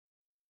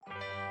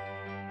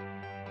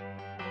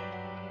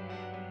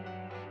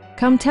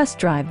Come test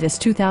drive this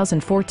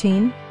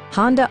 2014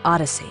 Honda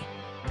Odyssey.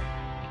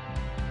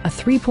 A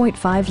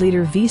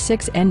 3.5-liter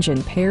V6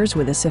 engine pairs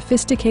with a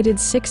sophisticated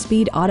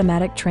 6-speed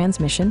automatic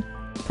transmission,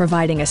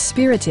 providing a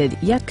spirited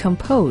yet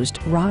composed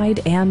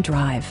ride and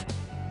drive.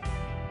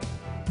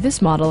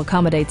 This model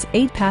accommodates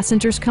 8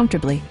 passengers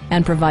comfortably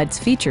and provides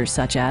features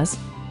such as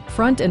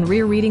front and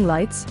rear reading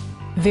lights,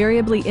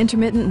 variably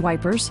intermittent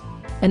wipers,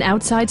 an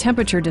outside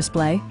temperature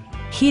display,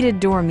 heated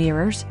door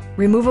mirrors,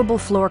 removable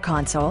floor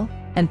console,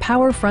 and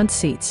power front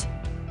seats.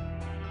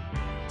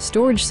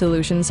 Storage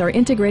solutions are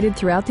integrated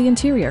throughout the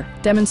interior,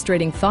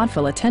 demonstrating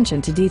thoughtful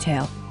attention to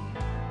detail.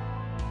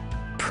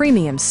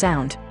 Premium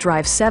sound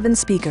drives 7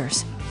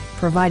 speakers,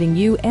 providing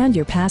you and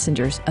your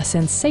passengers a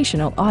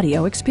sensational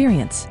audio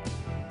experience.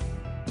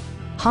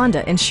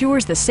 Honda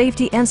ensures the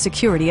safety and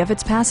security of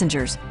its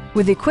passengers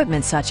with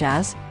equipment such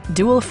as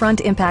dual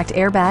front impact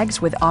airbags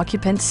with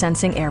occupant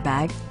sensing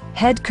airbag,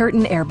 head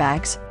curtain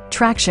airbags,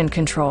 traction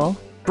control,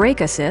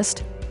 brake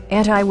assist,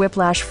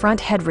 anti-whiplash front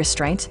head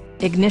restraints,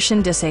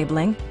 ignition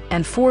disabling,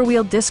 and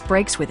 4-wheel disc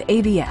brakes with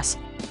ABS.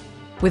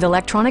 With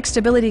electronic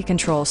stability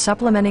control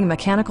supplementing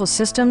mechanical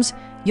systems,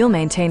 you'll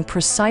maintain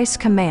precise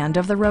command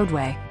of the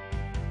roadway.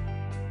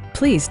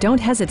 Please don't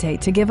hesitate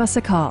to give us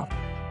a call.